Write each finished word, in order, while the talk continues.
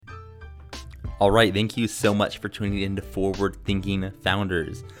All right, thank you so much for tuning in to Forward Thinking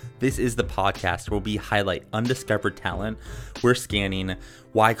Founders. This is the podcast where we highlight undiscovered talent. We're scanning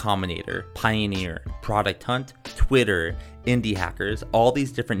Y Combinator, Pioneer, Product Hunt, Twitter, Indie Hackers, all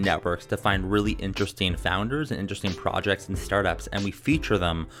these different networks to find really interesting founders and interesting projects and startups, and we feature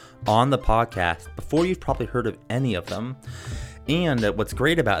them on the podcast before you've probably heard of any of them. And what's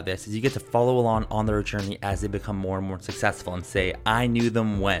great about this is you get to follow along on their journey as they become more and more successful and say, I knew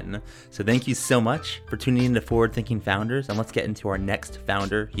them when. So thank you so much for tuning in to Forward Thinking Founders, and let's get into our next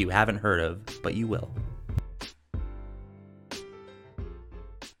founder you haven't heard of, but you will.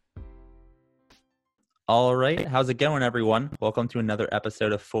 All right, how's it going, everyone? Welcome to another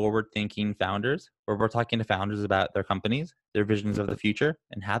episode of Forward Thinking Founders, where we're talking to founders about their companies, their visions of the future,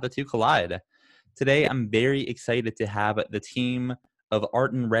 and how the two collide. Today, I'm very excited to have the team of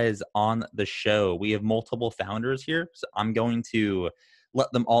Art and Rez on the show. We have multiple founders here, so I'm going to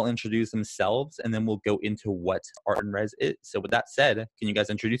let them all introduce themselves, and then we'll go into what Art and Rez is. So with that said, can you guys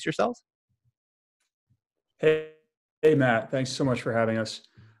introduce yourselves? Hey, Matt. Thanks so much for having us.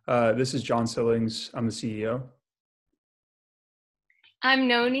 This is John Sillings. I'm the CEO. I'm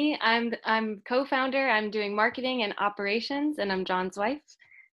Noni. I'm co-founder. I'm doing marketing and operations, and I'm John's wife.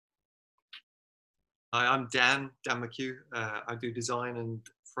 Hi, I'm Dan McHugh. I do design and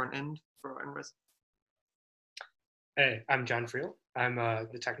front end for Art and Rez. Hey, I'm John Friel. I'm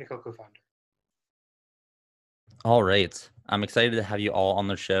the technical co-founder. All right. I'm excited to have you all on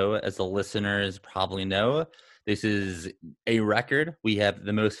the show. As the listeners probably know, this is a record. We have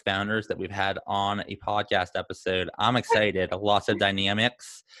the most founders that we've had on a podcast episode. I'm excited. Lots of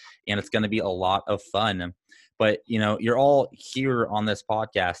dynamics, and it's going to be a lot of fun. But, you know, you're all here on this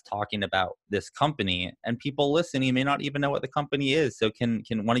podcast talking about this company, and people listening may not even know what the company is. So can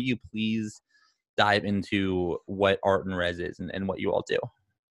one of you please dive into what Art and Rez is and what you all do?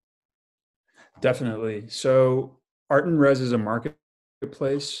 Definitely. So Art and Rez is a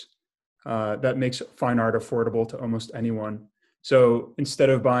marketplace that makes fine art affordable to almost anyone. So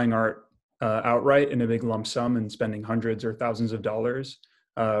instead of buying art outright in a big lump sum and spending hundreds or thousands of dollars,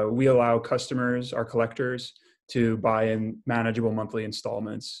 we allow customers, our collectors, to buy in manageable monthly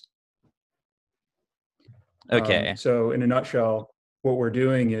installments. Okay. So in a nutshell, what we're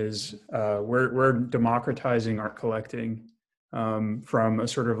doing is we're democratizing art collecting from a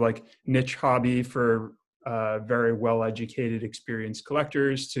sort of like niche hobby for very well-educated, experienced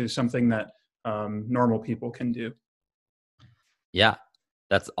collectors to something that normal people can do. Yeah,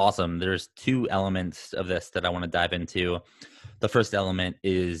 that's awesome. There's two elements of this that I want to dive into. The first element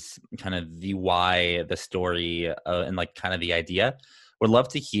is kind of the why, the story, and like kind of the idea. Would love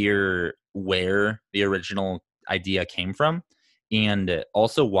to hear where the original idea came from, and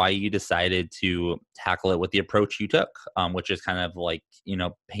also why you decided to tackle it with the approach you took, which is kind of like, you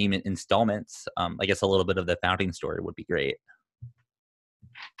know, payment installments. I guess a little bit of the founding story would be great.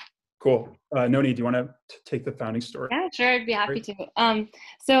 Cool. Noni, do you want to take the founding story? Yeah, sure. I'd be happy to.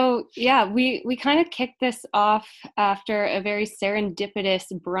 So yeah, we kind of kicked this off after a very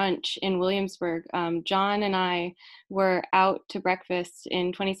serendipitous brunch in Williamsburg. John and I were out to breakfast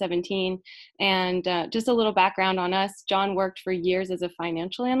in 2017, and just a little background on us. John worked for years as a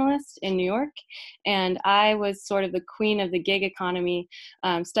financial analyst in New York, and I was sort of the queen of the gig economy.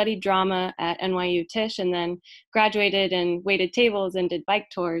 Studied drama at NYU Tisch, and then graduated and waited tables and did bike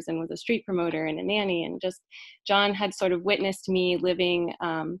tours and was a street promoter and a nanny. And just John had sort of witnessed me living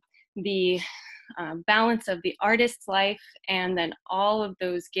the balance of the artist's life and then all of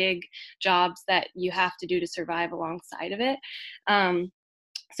those gig jobs that you have to do to survive alongside of it.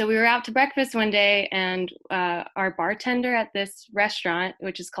 So we were out to breakfast one day, and our bartender at this restaurant,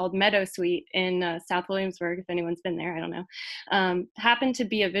 which is called Meadow Suite in South Williamsburg, if anyone's been there, I don't know, happened to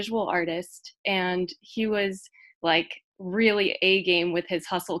be a visual artist, and he was like really A game with his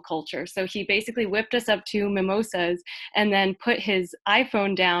hustle culture. So he basically whipped us up 2 mimosas and then put his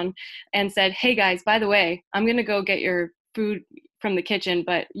iPhone down and said, hey guys, by the way, I'm going to go get your food from the kitchen,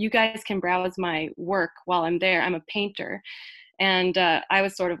 but you guys can browse my work while I'm there. I'm a painter. And I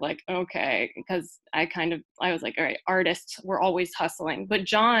was sort of like, okay, because I was like, all right, artists, we're always hustling. But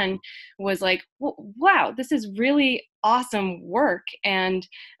John was like, wow, this is really awesome work. And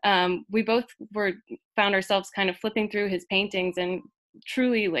we both found ourselves kind of flipping through his paintings and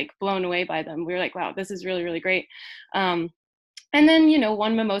truly like blown away by them. We were like, wow, this is really, really great. And then,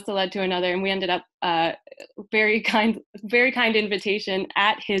 one mimosa led to another, and we ended up very kind invitation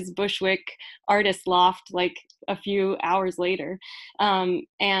at his Bushwick artist loft, like a few hours later.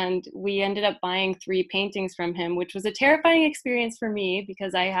 And we ended up buying 3 paintings from him, which was a terrifying experience for me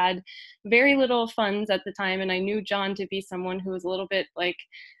because I had very little funds at the time, and I knew John to be someone who was a little bit like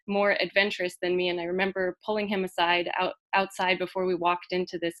more adventurous than me. And I remember pulling him aside outside before we walked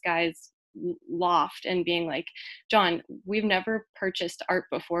into this guy's loft and being like, John, we've never purchased art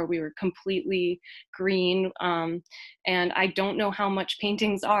before. We were completely green, and I don't know how much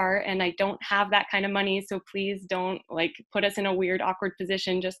paintings are, and I don't have that kind of money, so please don't like put us in a weird awkward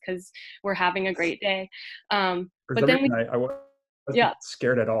position just because we're having a great day. For But some then reason, I wasn't yeah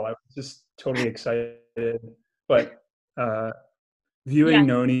scared at all. I was just totally excited. But viewing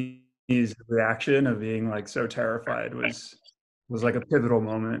Noni's reaction of being like so terrified was like a pivotal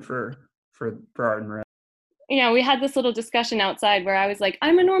moment for Art and Res. We had this little discussion outside where I was like,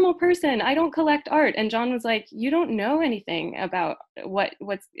 I'm a normal person, I don't collect art, and John was like, you don't know anything about what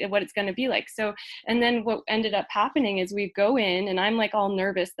it's going to be like. So, and then what ended up happening is we go in and I'm like all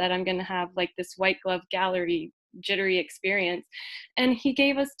nervous that I'm going to have like this white glove gallery jittery experience, and he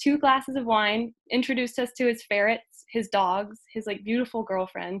gave us 2 glasses of wine, introduced us to his ferrets, his dogs, his like beautiful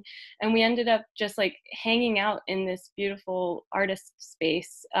girlfriend, and we ended up just like hanging out in this beautiful artist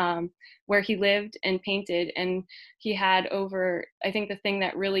space where he lived and painted. And he had over, I think the thing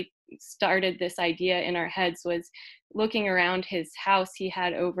that really started this idea in our heads was looking around his house. He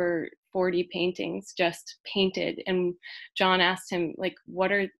had over 40 paintings just painted, and John asked him like, what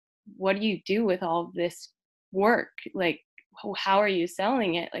do you do with all of this work? Like, how are you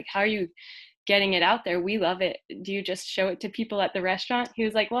selling it? Like, how are you getting it out there? We love it. Do you just show it to people at the restaurant? He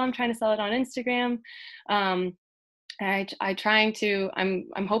was like, well, I'm trying to sell it on Instagram. I'm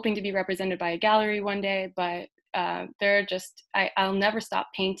hoping to be represented by a gallery one day, but I'll never stop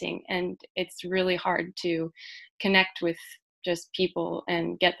painting, and it's really hard to connect with just people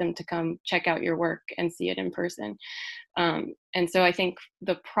and get them to come check out your work and see it in person. And so I think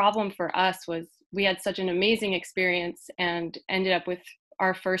the problem for us was we had such an amazing experience and ended up with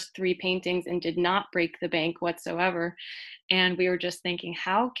our first 3 paintings and did not break the bank whatsoever. And we were just thinking,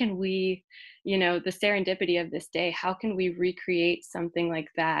 how can we, the serendipity of this day, how can we recreate something like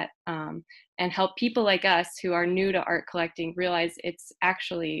that and help people like us who are new to art collecting realize it's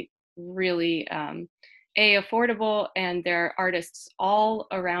actually really affordable, and there are artists all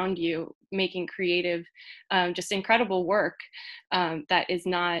around you making creative, just incredible work that is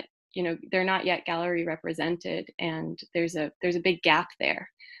not, they're not yet gallery represented, and there's a big gap there.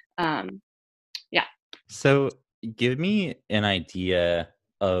 Yeah. So give me an idea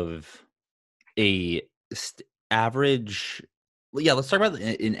of a average. Yeah, let's talk about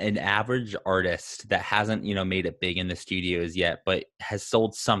an average artist that hasn't, made it big in the studios yet, but has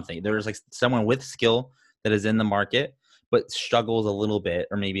sold something. There's like someone with skill that is in the market, but struggles a little bit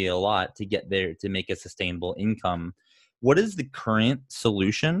or maybe a lot to get there to make a sustainable income. What is the current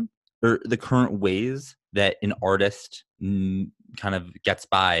solution or the current ways that an artist kind of gets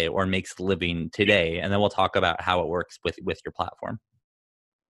by or makes a living today? And then we'll talk about how it works with your platform.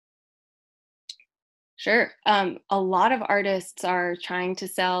 Sure. A lot of artists are trying to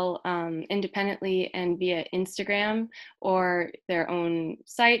sell independently and via Instagram or their own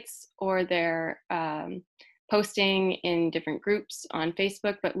sites, or they're posting in different groups on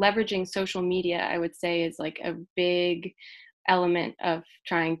Facebook. But leveraging social media, I would say, is like a big element of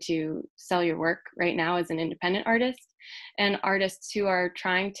trying to sell your work right now as an independent artist. And artists who are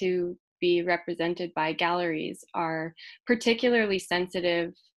trying to be represented by galleries are particularly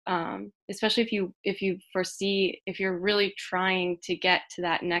sensitive, especially if you're really trying to get to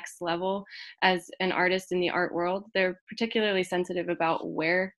that next level as an artist in the art world. They're particularly sensitive about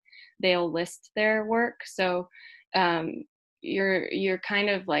where they'll list their work. So you're kind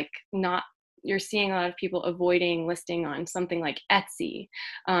of like not, you're seeing a lot of people avoiding listing on something like Etsy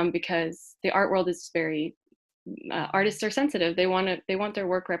because the art world is very artists are sensitive. They want their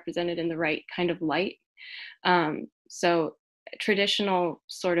work represented in the right kind of light. So traditional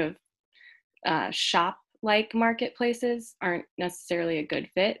sort of shop-like marketplaces aren't necessarily a good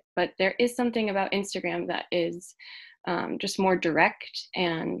fit, but there is something about Instagram that is just more direct,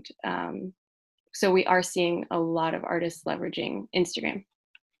 and so we are seeing a lot of artists leveraging Instagram.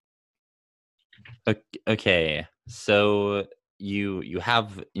 Okay, so you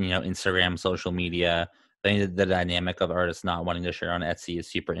have Instagram, social media. I think the dynamic of artists not wanting to share on Etsy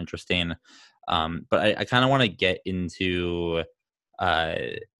is super interesting. But I kind of want to get into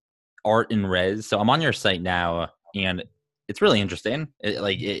Art and Res. So I'm on your site now, and it's really interesting.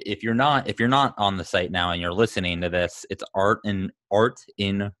 If you're not on the site now and you're listening to this, it's artinres.com.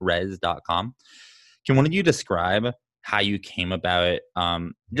 Can one of you describe how you came about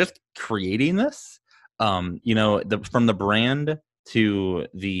just creating this? From the brand to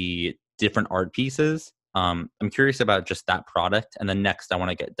the different art pieces. I'm curious about just that product, and then next I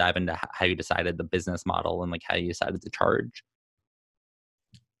want to dive into how you decided the business model and like how you decided to charge.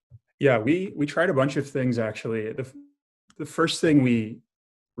 Yeah, we tried a bunch of things actually. The first thing we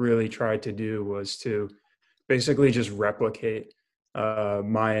really tried to do was to basically just replicate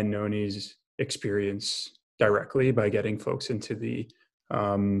my and Noni's experience directly by getting folks into the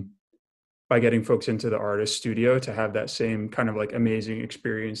artist studio to have that same kind of like amazing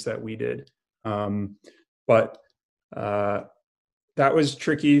experience that we did. But that was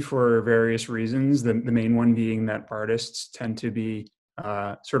tricky for various reasons. The main one being that artists tend to be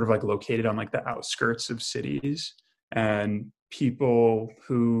sort of like located on like the outskirts of cities, and people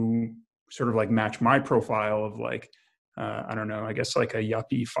who sort of like match my profile of like, I don't know, I guess like a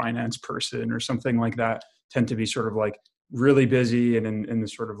yuppie finance person or something like that tend to be sort of like really busy and in the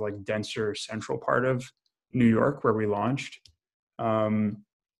sort of like denser central part of New York where we launched.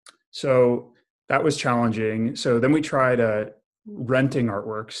 So that was challenging. So then we tried renting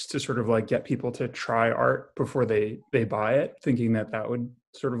artworks to sort of like get people to try art before they buy it, thinking that would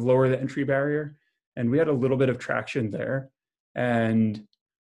sort of lower the entry barrier. And we had a little bit of traction there and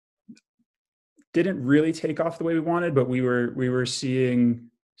didn't really take off the way we wanted, but we were seeing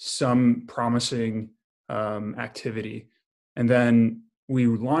some promising activity. And then we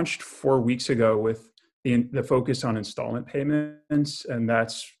launched 4 weeks ago with the focus on installment payments, and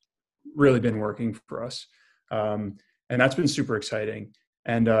that's really been working for us. And that's been super exciting.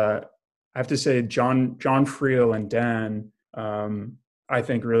 And I have to say, John Friel and Dan, I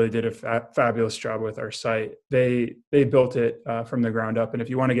think really did a fabulous job with our site. They built it from the ground up. And if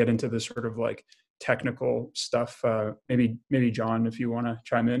you want to get into the sort of like technical stuff, maybe John, if you want to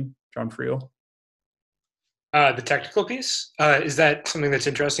chime in, John Friel. The technical piece, is that something that's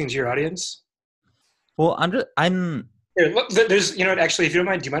interesting to your audience? Well, Here, look, there's, actually, if you don't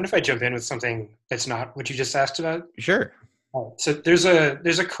mind, do you mind if I jump in with something that's not what you just asked about? Sure. So there's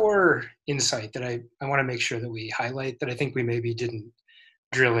a core insight that I want to make sure that we highlight that I think we maybe didn't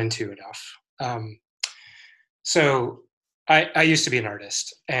drill into enough. So I used to be an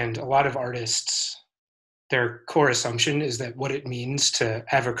artist, and a lot of artists, their core assumption is that what it means to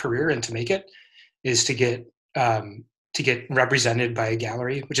have a career and to make it is to get represented by a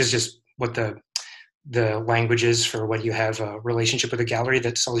gallery, which is just what the language is for when you have a relationship with a gallery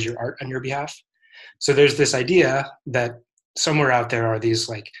that sells your art on your behalf. So there's this idea that somewhere out there are these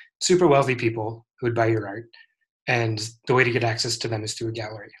like super wealthy people who would buy your art, and the way to get access to them is through a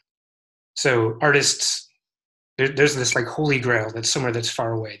gallery. So artists, there's this like holy grail that's somewhere that's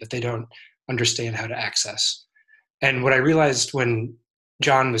far away that they don't understand how to access. And what I realized when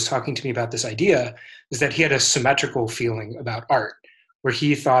John was talking to me about this idea is that he had a symmetrical feeling about art, where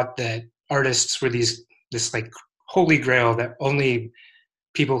he thought that artists were this like holy grail that only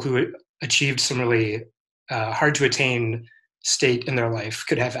people who achieved some really hard to attain state in their life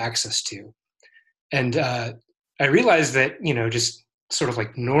could have access to. And I realized that, just sort of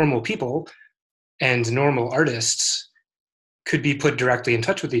like normal people and normal artists could be put directly in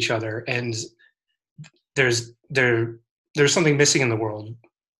touch with each other. And there's something missing in the world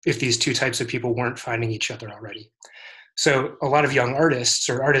if these two types of people weren't finding each other already. So a lot of young artists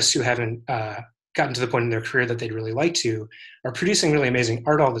or artists who haven't gotten to the point in their career that they'd really like to are producing really amazing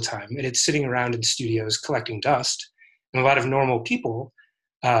art all the time. And it's sitting around in studios collecting dust. And a lot of normal people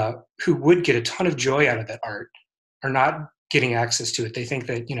who would get a ton of joy out of that art are not getting access to it. They think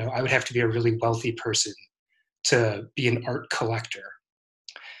that, I would have to be a really wealthy person to be an art collector.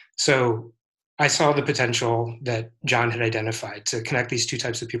 So I saw the potential that John had identified to connect these two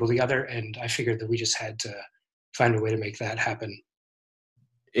types of people together. And I figured that we just had to find a way to make that happen.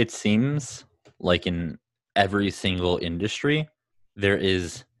 It seems like in every single industry, there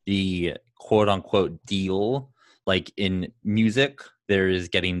is the quote unquote deal. Like in music, there is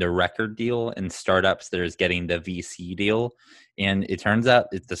getting the record deal. In startups, there's getting the VC deal. And it turns out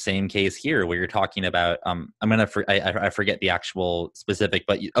it's the same case here where you're talking about, I forget the actual specific,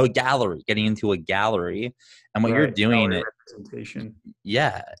 but gallery, getting into a gallery. And what you're doing, representation.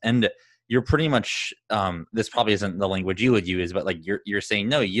 Yeah. And you're pretty much, this probably isn't the language you would use, but like you're saying,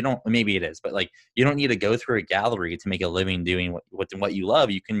 no, you don't, maybe it is, but like, you don't need to go through a gallery to make a living doing what you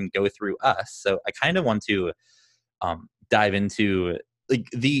love. You can go through us. So I kind of want to dive into like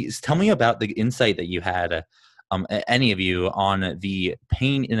tell me about the insight that you had any of you on the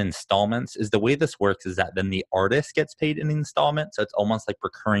paying in installments. Is the way this works is that then the artist gets paid in installment, so it's almost like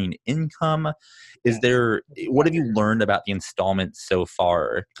recurring income. What have you learned about the installments so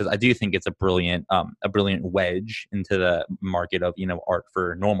far? Because I do think it's a brilliant wedge into the market of art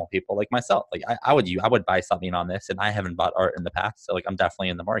for normal people like myself. Like I would buy something on this, and I haven't bought art in the past, so like I'm definitely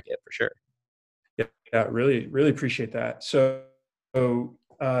in the market for sure. Yeah, really, really appreciate that. So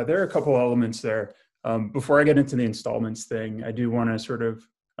there are a couple elements there. Before I get into the installments thing, I do want to sort of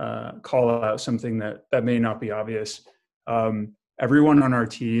call out something that may not be obvious. Everyone on our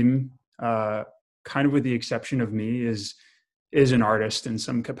team, kind of with the exception of me, is an artist in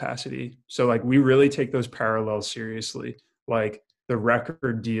some capacity. So like we really take those parallels seriously, like the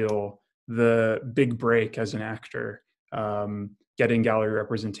record deal, the big break as an actor, getting gallery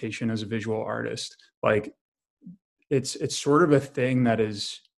representation as a visual artist. Like it's sort of a thing that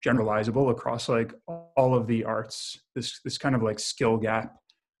is generalizable across like all of the arts, this kind of like skill gap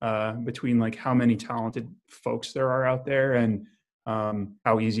between like how many talented folks there are out there and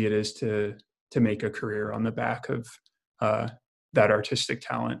how easy it is to make a career on the back of that artistic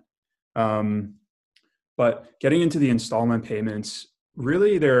talent. But getting into the installment payments,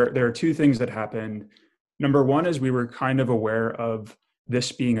 really there are two things that happened. Number one is we were kind of aware of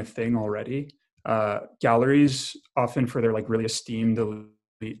this being a thing already. Galleries often for their like really esteemed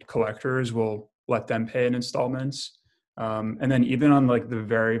elite collectors will let them pay in installments. And then even on like the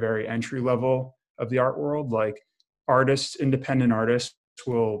very, very entry level of the art world, like independent artists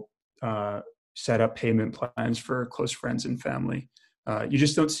will set up payment plans for close friends and family. You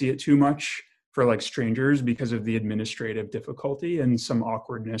just don't see it too much for like strangers because of the administrative difficulty and some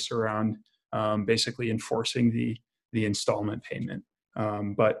awkwardness around basically enforcing the installment payment.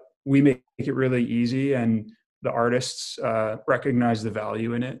 But we make it really easy, and the artists recognize the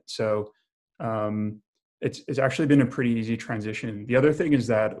value in it. So it's actually been a pretty easy transition. The other thing is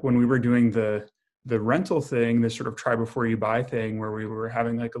that when we were doing the rental thing, this sort of try before you buy thing, where we were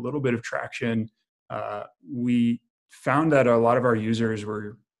having like a little bit of traction, we found that a lot of our users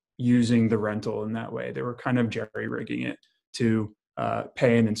were using the rental in that way. They were kind of jerry-rigging it to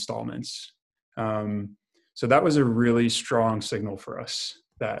pay in installments. So that was a really strong signal for us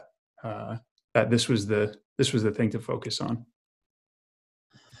that this was the thing to focus on.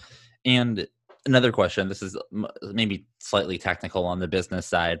 And another question, this is maybe slightly technical on the business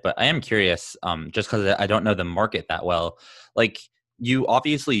side, but I am curious, just because I don't know the market that well, like you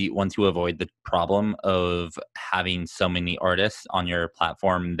obviously want to avoid the problem of having so many artists on your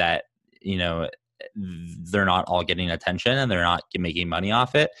platform that, they're not all getting attention and they're not making money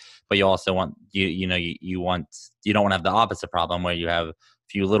off it. But you also want, you don't want to have the opposite problem where you have a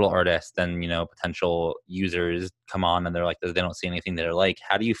few little artists and, potential users come on and they're like, they don't see anything that they're like.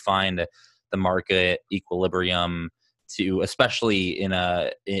 How do you find the market equilibrium to, especially in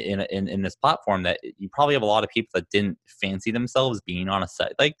this platform that you probably have a lot of people that didn't fancy themselves being on a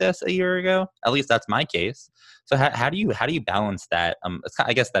site like this a year ago? At least that's my case. So how do you balance that?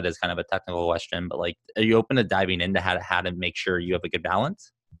 I guess that is kind of a technical question, but like, are you open to diving into how to make sure you have a good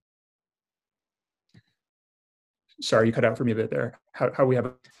balance? Sorry, you cut out for me a bit there. How we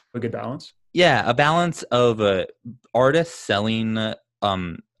have a good balance? Yeah, a balance of artists selling their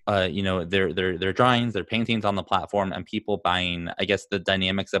drawings, their paintings on the platform, and people buying. I guess the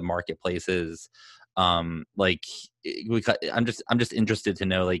dynamics of marketplaces. I'm just interested to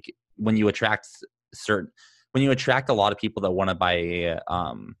know, like, when you attract a lot of people that want to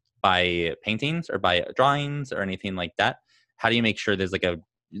buy paintings or buy drawings or anything like that, how do you make sure there's like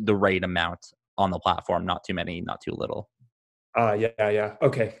the right amount on the platform, not too many, not too little? Yeah.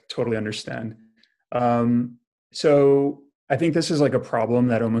 Okay, totally understand. So I think this is like a problem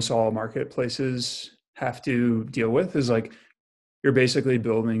that almost all marketplaces have to deal with, is like you're basically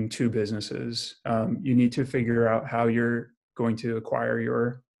building two businesses. You need to figure out how you're going to acquire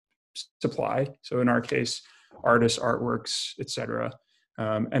your supply. So in our case, artists, artworks, etc.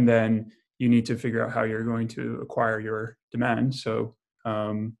 And then you need to figure out how you're going to acquire your demand. So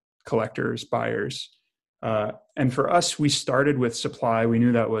collectors, buyers. And for us, we started with supply. We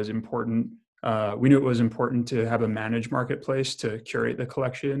knew that was important. We knew it was important to have a managed marketplace to curate the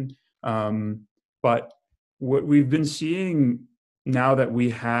collection. But what we've been seeing now that we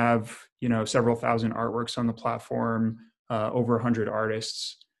have, several thousand artworks on the platform, over 100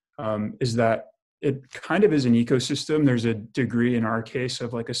 artists, is that it kind of is an ecosystem. There's a degree in our case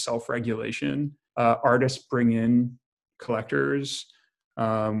of like a self-regulation. Artists bring in collectors.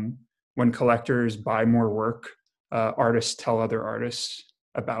 When collectors buy more work, artists tell other artists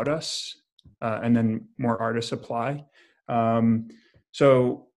about us, and then more artists apply.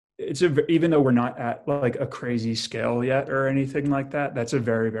 So even though we're not at like a crazy scale yet or anything like that, that's a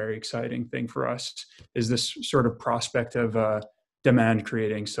very, very exciting thing for us, is this sort of prospect of demand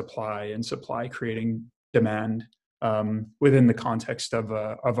creating supply and supply creating demand within the context of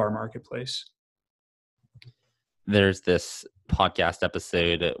our marketplace. There's this podcast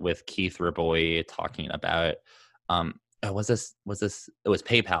episode with Keith Raboy talking about it was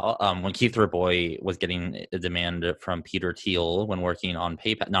PayPal, when Keith Raboy was getting a demand from Peter Thiel when working on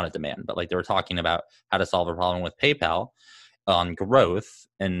PayPal, not a demand, but like they were talking about how to solve a problem with PayPal on growth,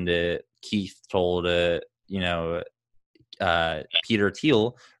 and Keith told Peter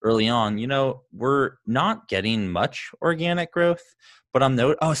Thiel early on, we're not getting much organic growth, but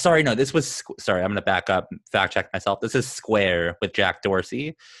this was, sorry, I'm going to back up, fact check myself. This is Square with Jack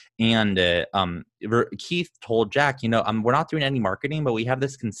Dorsey. And Keith told Jack, we're not doing any marketing, but we have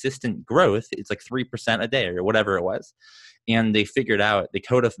this consistent growth. It's like 3% a day or whatever it was. And they figured out, they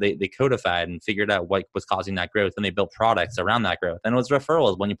codified and figured out what was causing that growth, and they built products around that growth. And it was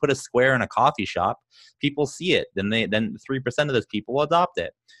referrals. When you put a Square in a coffee shop, people see it. Then 3% of those people will adopt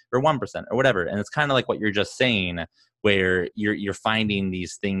it, or 1% or whatever. And it's kind of like what you're just saying, where you're finding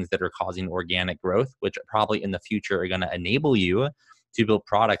these things that are causing organic growth, which probably in the future are going to enable you to build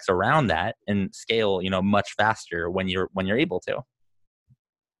products around that and scale, much faster when you're able to.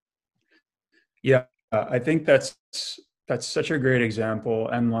 Yeah, I think that's such a great example.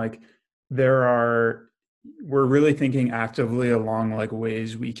 And like we're really thinking actively along like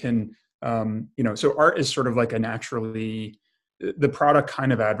ways we can, so art is sort of like the product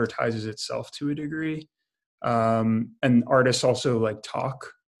kind of advertises itself to a degree. And artists also like talk,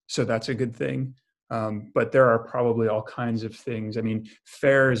 so that's a good thing. But there are probably all kinds of things. I mean,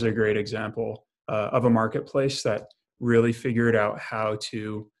 Faire is a great example of a marketplace that really figured out how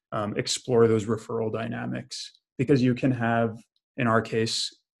to explore those referral dynamics, because you can have, in our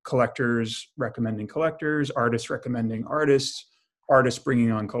case, collectors recommending collectors, artists recommending artists, artists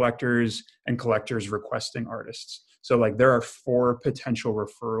bringing on collectors, and collectors requesting artists. So like there are 4 potential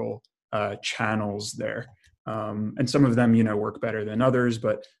referral channels there. And some of them, work better than others,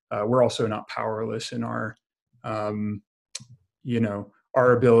 but we're also not powerless in our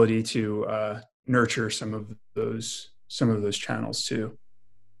ability to nurture some of those channels too.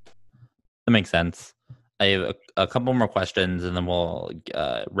 That makes sense. I have a couple more questions and then we'll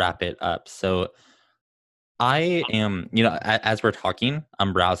wrap it up. So I am, as we're talking,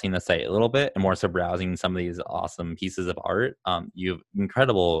 I'm browsing the site a little bit, and more so browsing some of these awesome pieces of art. You have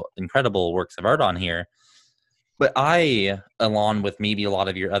incredible works of art on here. But I, along with maybe a lot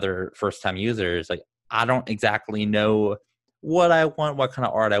of your other first-time users, like I don't exactly know what I want, what kind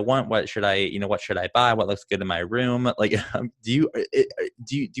of art I want, what should I buy, what looks good in my room. Like, do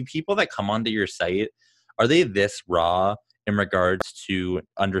people that come onto your site, are they this raw in regards to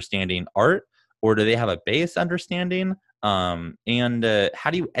understanding art, or do they have a base understanding? And how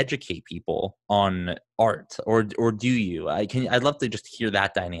do you educate people on art, or do you? I'd love to just hear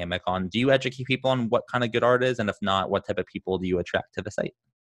that dynamic on. Do you educate people on what kind of good art is, and if not, what type of people do you attract to the site?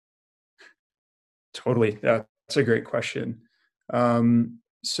 Totally, that's a great question.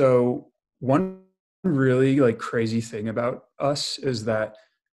 So one really like crazy thing about us is that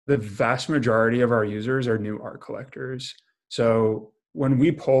the vast majority of our users are new art collectors. So when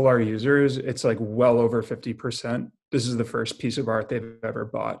we poll our users, it's like well over 50%. This is the first piece of art they've ever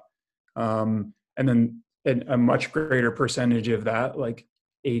bought. And then a much greater percentage of that, like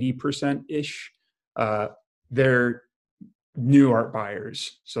 80%-ish, they're new art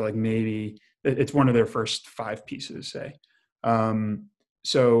buyers. So like maybe it's one of their first 5 pieces, say.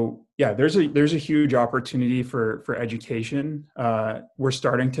 So yeah, there's a huge opportunity for education. We're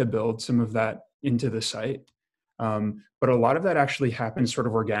starting to build some of that into the site. But a lot of that actually happens sort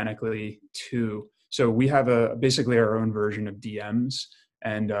of organically too. So we have basically our own version of DMs,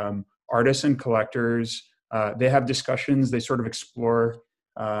 and artists and collectors, they have discussions, they sort of explore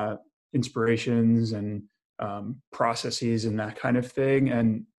inspirations and processes and that kind of thing.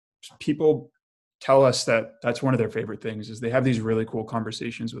 And people tell us that that's one of their favorite things, is they have these really cool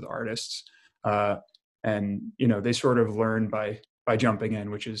conversations with artists. And, they sort of learn by jumping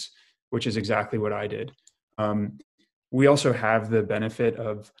in, which is exactly what I did. We also have the benefit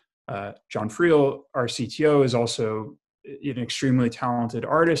of John Friel, our CTO, is also an extremely talented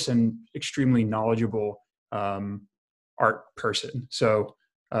artist and extremely knowledgeable art person. So,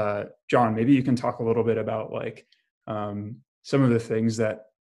 John, maybe you can talk a little bit about like some of the things that,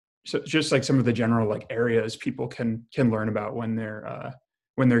 so just like some of the general like areas people can learn about when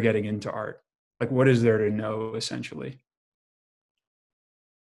they're getting into art. Like, what is there to know essentially?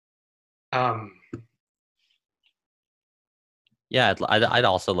 Yeah, I'd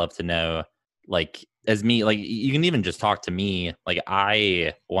also love to know, like, as me, like, you can even just talk to me. Like,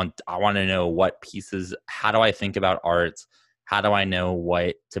 I want to know what pieces. How do I think about art? How do I know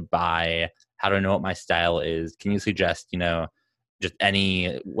what to buy? How do I know what my style is? Can you suggest, just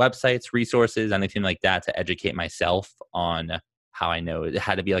any websites, resources, anything like that to educate myself on how I know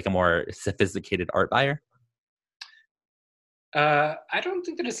how to be like a more sophisticated art buyer? I don't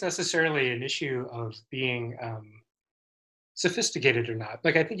think that it's necessarily an issue of being sophisticated or not.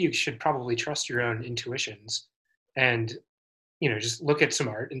 Like, I think you should probably trust your own intuitions and, just look at some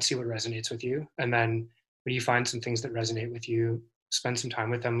art and see what resonates with you. And then when you find some things that resonate with you, spend some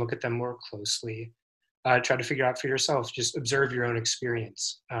time with them, look at them more closely, try to figure out for yourself, just observe your own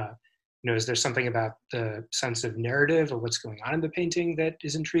experience. Is there something about the sense of narrative or what's going on in the painting that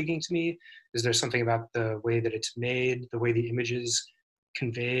is intriguing to me? Is there something about the way that it's made, the way the image is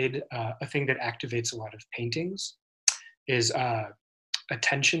conveyed? A thing that activates a lot of paintings is a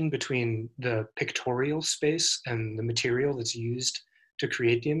tension between the pictorial space and the material that's used to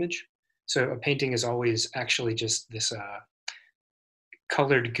create the image. So a painting is always actually just this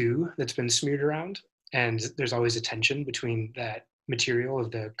colored goo that's been smeared around, and there's always a tension between that material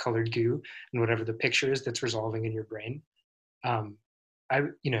of the colored goo and whatever the picture is that's resolving in your brain. I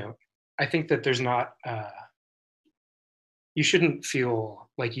think that there's not you shouldn't feel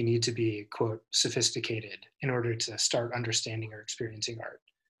like you need to be, quote, sophisticated in order to start understanding or experiencing art.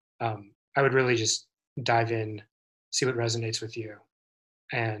 I would really just dive in, see what resonates with you,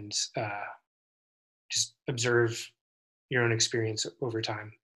 and just observe your own experience over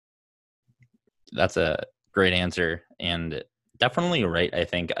time. That's a great answer, and definitely right. I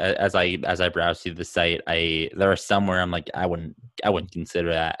think as I browse through the site, there are some where I'm like, I wouldn't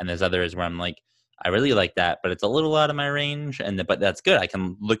consider that, and there's others where I'm like, I really like that, but it's a little out of my range. But that's good. I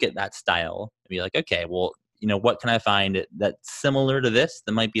can look at that style and be like, okay, well, what can I find that's similar to this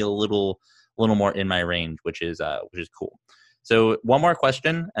that might be a little more in my range, which is cool. So one more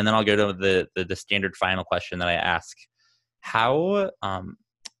question, and then I'll go to the standard final question that I ask. How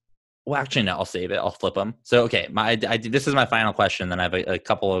well, actually, no, I'll save it. I'll flip them. So, okay, this is my final question. Then I have a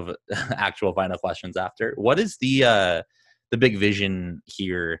couple of actual final questions after. What is the big vision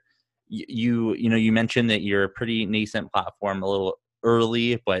here? You mentioned that you're a pretty nascent platform, a little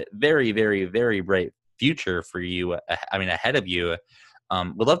early, but very, very, very bright future for you. Ahead of you.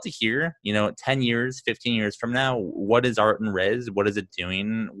 Would love to hear, 10 years, 15 years from now, what is Art and Res? What is it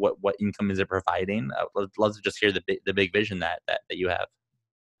doing? What income is it providing? I would love to just hear the big vision that you have.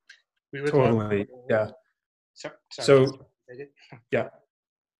 We would Totally. Yeah. Sorry. So, yeah.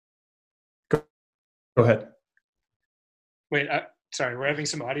 Go ahead. Wait, sorry, we're having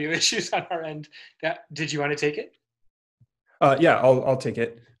some audio issues on our end. Did you want to take it? Yeah, I'll take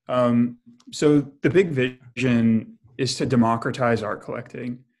it. So the big vision is to democratize art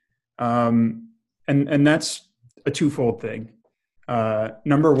collecting. And that's a twofold thing.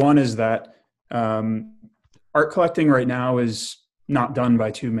 Number one is that art collecting right now is not done by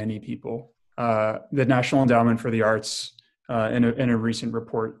too many people. The National Endowment for the Arts in a recent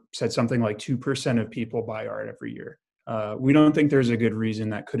report said something like 2% of people buy art every year. We don't think there's a good reason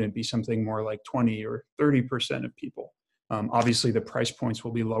that couldn't be something more like 20 or 30% of people. Obviously, the price points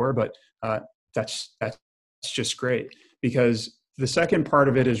will be lower, but that's just great, because the second part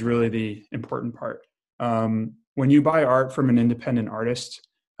of it is really the important part. When you buy art from an independent artist,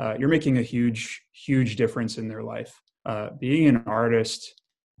 you're making a huge, huge difference in their life. Being an artist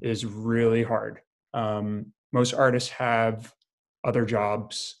is really hard. Most artists have other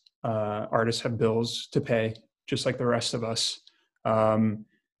jobs. Artists have bills to pay, just like the rest of us.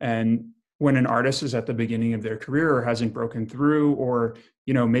 And when an artist is at the beginning of their career or hasn't broken through, or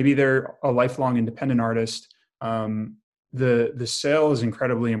maybe they're a lifelong independent artist, the sale is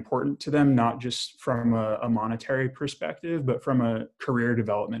incredibly important to them, not just from a monetary perspective, but from a career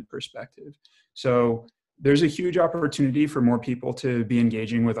development perspective. So there's a huge opportunity for more people to be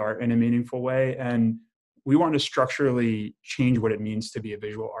engaging with art in a meaningful way. And we want to structurally change what it means to be a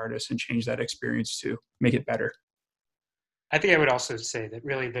visual artist and change that experience to make it better. I think I would also say that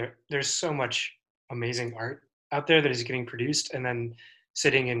really there's so much amazing art out there that is getting produced and then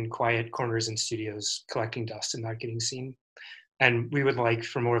sitting in quiet corners in studios collecting dust and not getting seen. And we would like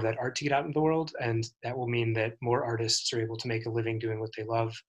for more of that art to get out in the world. And that will mean that more artists are able to make a living doing what they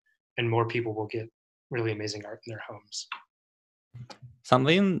love, and more people will get really amazing art in their homes.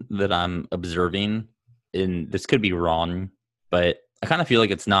 Something that I'm observing, and this could be wrong, but I kind of feel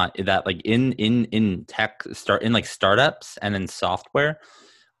like it's not, that like in tech startups and in software,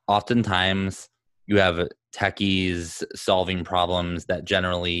 oftentimes you have techies solving problems that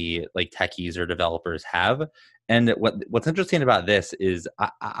generally like techies or developers have. And what's interesting about this is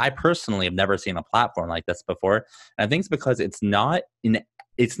I personally have never seen a platform like this before. And I think it's because it's not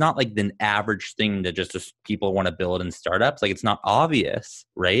like the average thing that just people want to build in startups. Like, it's not obvious,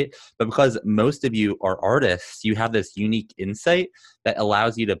 right? But because most of you are artists, you have this unique insight that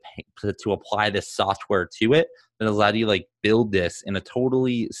allows you to apply this software to it, that allows you like build this in a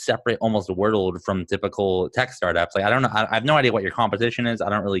totally separate, almost world from typical tech startups. Like, I don't know, I have no idea what your competition is. I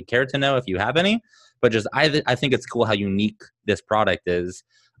don't really care to know if you have any, but just I think it's cool how unique this product is.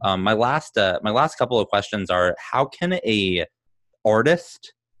 My last couple of questions are: how can a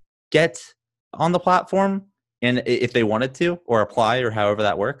artist get on the platform, and if they wanted to, or apply, or however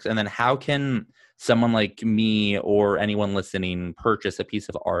that works? And then how can someone like me or anyone listening purchase a piece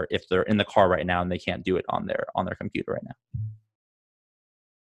of art if they're in the car right now and they can't do it on their computer right now?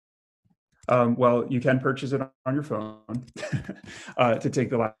 Well, you can purchase it on your phone. To take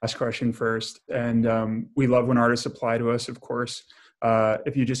the last question first, and we love when artists apply to us, of course.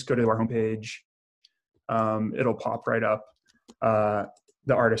 If you just go to our homepage, it'll pop right up,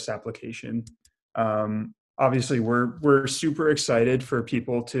 the artist application. Obviously, we're super excited for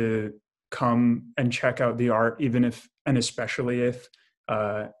people to come and check out the art, even if, and especially if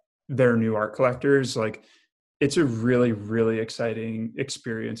they're new art collectors. Like, it's a really, really exciting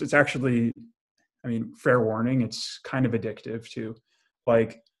experience. It's actually, I mean, fair warning, it's kind of addictive too.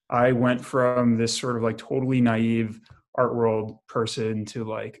 Like, I went from this sort of like totally naive art world person to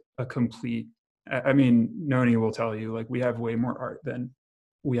like a complete, I mean, Noni will tell you, like, we have way more art than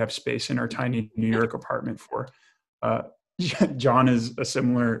we have space in our tiny New York apartment for. John is a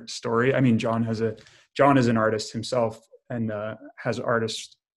similar story. I mean, John is an artist himself, and has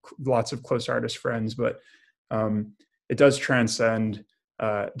lots of close artist friends, but it does transcend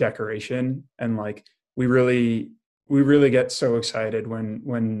decoration. And like, we really get so excited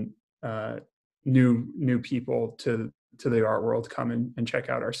when new people to the art world come and check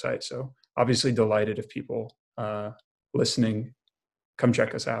out our site. So obviously delighted if people listening come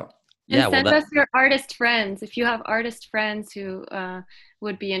check us out. And send us your artist friends. If you have artist friends who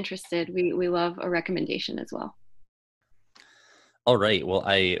would be interested, we love a recommendation as well. All right. Well,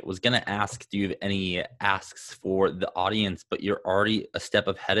 I was going to ask, do you have any asks for the audience? But you're already a step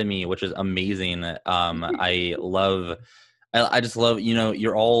ahead of me, which is amazing. I just love,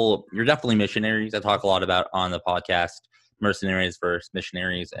 you're definitely missionaries. I talk a lot about on the podcast, mercenaries versus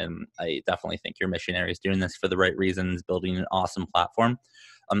missionaries. And I definitely think you're missionaries doing this for the right reasons, building an awesome platform.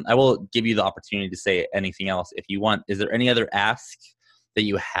 I will give you the opportunity to say anything else if you want. Is there any other ask that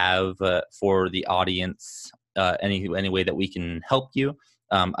you have for the audience? Any way that we can help you,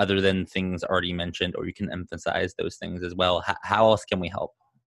 other than things already mentioned, or you can emphasize those things as well? How else can we help?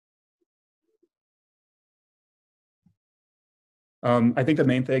 I think the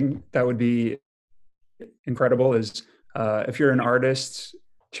main thing that would be incredible is if you're an artist,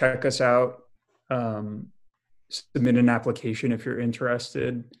 check us out. Submit an application if you're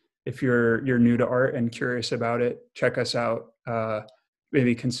interested. If you're new to art and curious about it, check us out.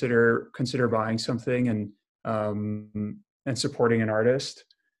 Maybe consider buying something and supporting an artist.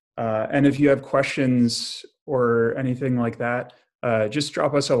 And if you have questions or anything like that, just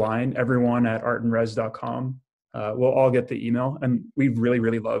drop us a line, everyone at artandres.com. We'll all get the email, and we really,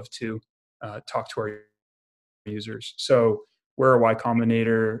 really love to talk to our users. So we're a Y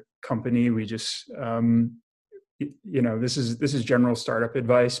Combinator company. We just, this is general startup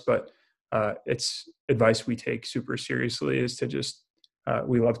advice, but it's advice we take super seriously, is to just,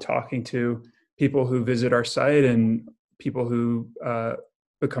 we love talking to people who visit our site and people who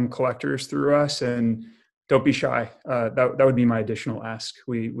become collectors through us, and don't be shy. That would be my additional ask.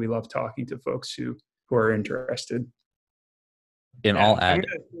 We love talking to folks who are interested. I'm going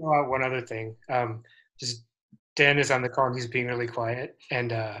to throw out one other thing. Just Dan is on the call and he's being really quiet, and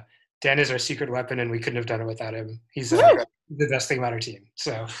Dan is our secret weapon, and we couldn't have done it without him. He's the best thing about our team.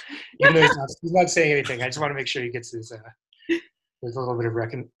 So even though he's not saying anything, I just want to make sure he gets his there's a little bit of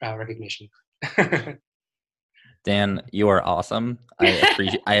recognition. Dan, you are awesome.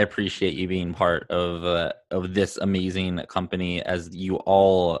 I appreciate you being part of this amazing company, as you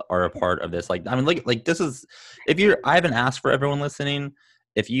all are a part of this. Like, I mean, like this is, I haven't asked for everyone listening.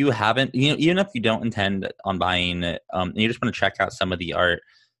 If you haven't, even if you don't intend on buying it, and you just want to check out some of the art,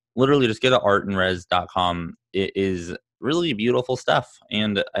 literally just go to artandres.com. It is really beautiful stuff,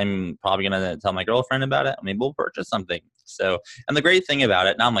 and I'm probably gonna tell my girlfriend about it. Maybe we'll purchase something. So, and the great thing about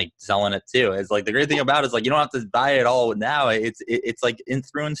it, now I'm like selling it too, is like, the great thing about it is like, you don't have to buy it all now. It's like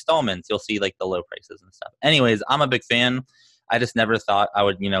through installments. You'll see like the low prices and stuff. Anyways, I'm a big fan. I just never thought I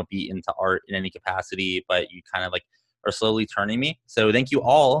would, be into art in any capacity, but you kind of like are slowly turning me. So thank you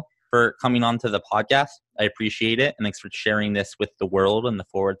all for coming on to the podcast. I appreciate it. And thanks for sharing this with the world and the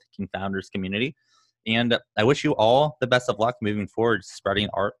Forward Thinking Founders community. And I wish you all the best of luck moving forward, spreading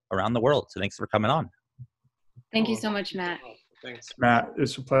art around the world. So thanks for coming on. Thank you so much, Matt. Thanks. Matt,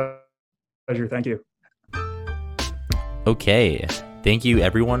 it's a pleasure. Thank you. Okay. Thank you,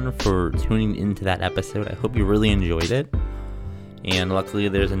 everyone, for tuning into that episode. I hope you really enjoyed it. And luckily,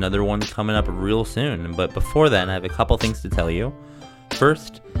 there's another one coming up real soon. But before then, I have a couple things to tell you.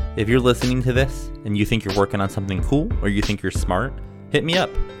 First, if you're listening to this and you think you're working on something cool or you think you're smart, hit me up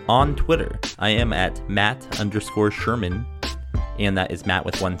on Twitter. I am at Matt_Sherman, and that is Matt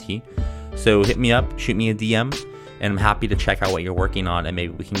with 1 T. So hit me up, shoot me a DM, and I'm happy to check out what you're working on, and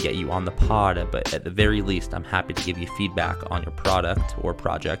maybe we can get you on the pod. But at the very least, I'm happy to give you feedback on your product or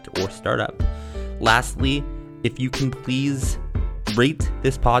project or startup. Lastly, if you can please rate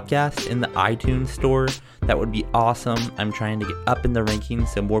this podcast in the iTunes store, that would be awesome. I'm trying to get up in the rankings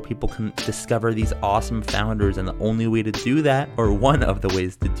so more people can discover these awesome founders, and the only way to do that, or one of the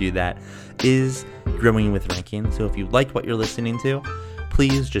ways to do that, is growing with ranking. So if you liked what you're listening to,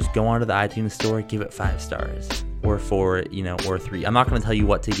 please just go onto the iTunes store, give it 5 stars or 4, or 3. I'm not going to tell you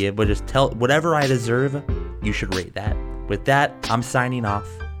what to give, but just tell whatever I deserve, you should rate that. With that, I'm signing off.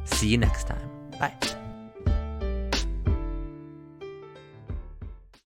 See you next time. Bye.